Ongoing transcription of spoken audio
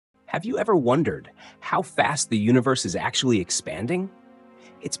Have you ever wondered how fast the universe is actually expanding?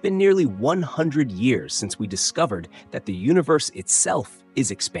 It's been nearly 100 years since we discovered that the universe itself is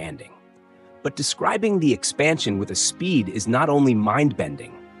expanding. But describing the expansion with a speed is not only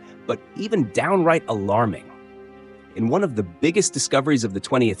mind-bending, but even downright alarming. In one of the biggest discoveries of the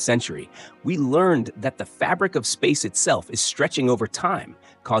 20th century, we learned that the fabric of space itself is stretching over time,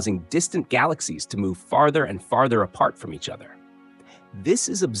 causing distant galaxies to move farther and farther apart from each other. This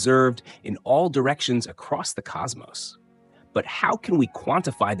is observed in all directions across the cosmos. But how can we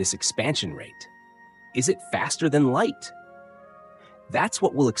quantify this expansion rate? Is it faster than light? That's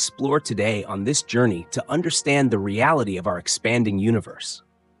what we'll explore today on this journey to understand the reality of our expanding universe.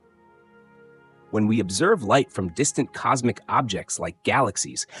 When we observe light from distant cosmic objects like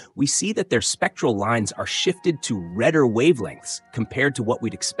galaxies, we see that their spectral lines are shifted to redder wavelengths compared to what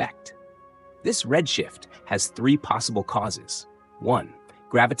we'd expect. This redshift has three possible causes. 1.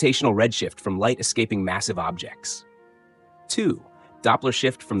 Gravitational redshift from light escaping massive objects. 2. Doppler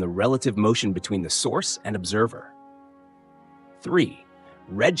shift from the relative motion between the source and observer. 3.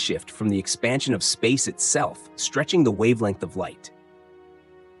 Redshift from the expansion of space itself, stretching the wavelength of light.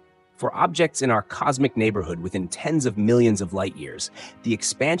 For objects in our cosmic neighborhood within tens of millions of light years, the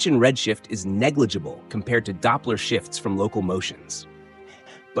expansion redshift is negligible compared to Doppler shifts from local motions.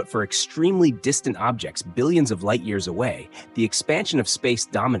 But for extremely distant objects billions of light years away, the expansion of space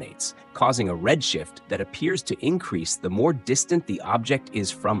dominates, causing a redshift that appears to increase the more distant the object is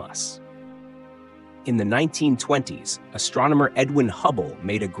from us. In the 1920s, astronomer Edwin Hubble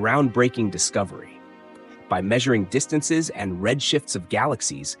made a groundbreaking discovery. By measuring distances and redshifts of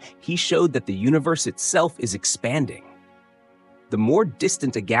galaxies, he showed that the universe itself is expanding. The more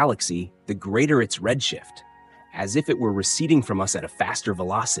distant a galaxy, the greater its redshift, as if it were receding from us at a faster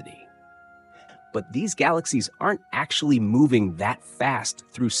velocity. But these galaxies aren't actually moving that fast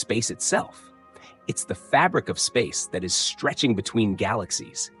through space itself. It's the fabric of space that is stretching between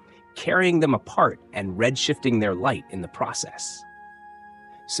galaxies, carrying them apart and redshifting their light in the process.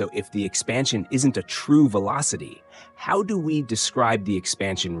 So if the expansion isn't a true velocity, how do we describe the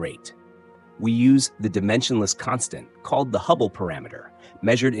expansion rate? We use the dimensionless constant called the Hubble parameter,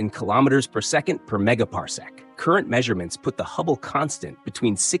 measured in kilometers per second per megaparsec. Current measurements put the Hubble constant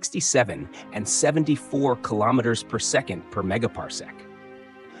between 67 and 74 kilometers per second per megaparsec.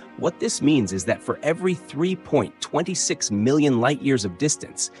 What this means is that for every 3.26 million light-years of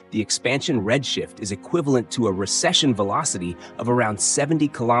distance, the expansion redshift is equivalent to a recession velocity of around 70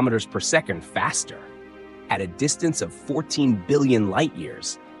 kilometers per second faster. At a distance of 14 billion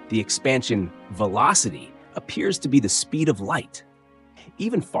light-years, the expansion velocity appears to be the speed of light.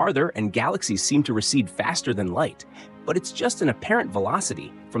 Even farther, and galaxies seem to recede faster than light, but it's just an apparent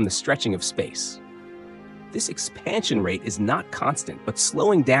velocity from the stretching of space. This expansion rate is not constant, but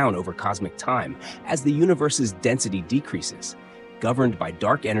slowing down over cosmic time as the universe's density decreases, governed by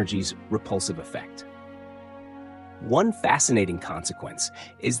dark energy's repulsive effect. One fascinating consequence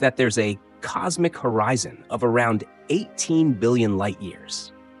is that there's a cosmic horizon of around 18 billion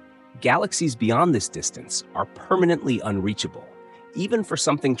light-years. Galaxies beyond this distance are permanently unreachable, even for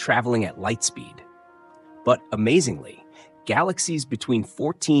something traveling at light speed. But amazingly, galaxies between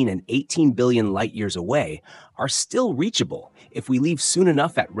 14 and 18 billion light-years away are still reachable if we leave soon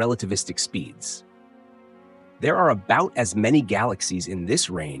enough at relativistic speeds. There are about as many galaxies in this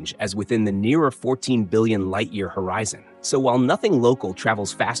range as within the nearer 14 billion light-year horizon. So while nothing local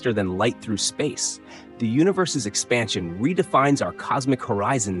travels faster than light through space, the universe's expansion redefines our cosmic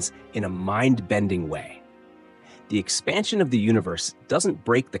horizons in a mind-bending way. The expansion of the universe doesn't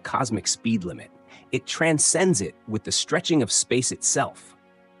break the cosmic speed limit. It transcends it with the stretching of space itself,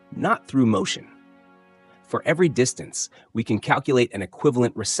 not through motion. For every distance, we can calculate an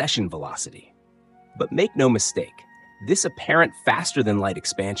equivalent recession velocity. But make no mistake, this apparent faster-than-light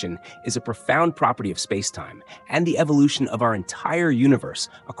expansion is a profound property of space-time and the evolution of our entire universe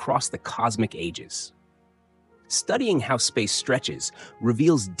across the cosmic ages. Studying how space stretches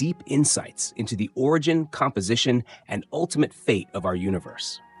reveals deep insights into the origin, composition, and ultimate fate of our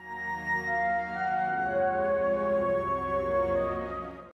universe.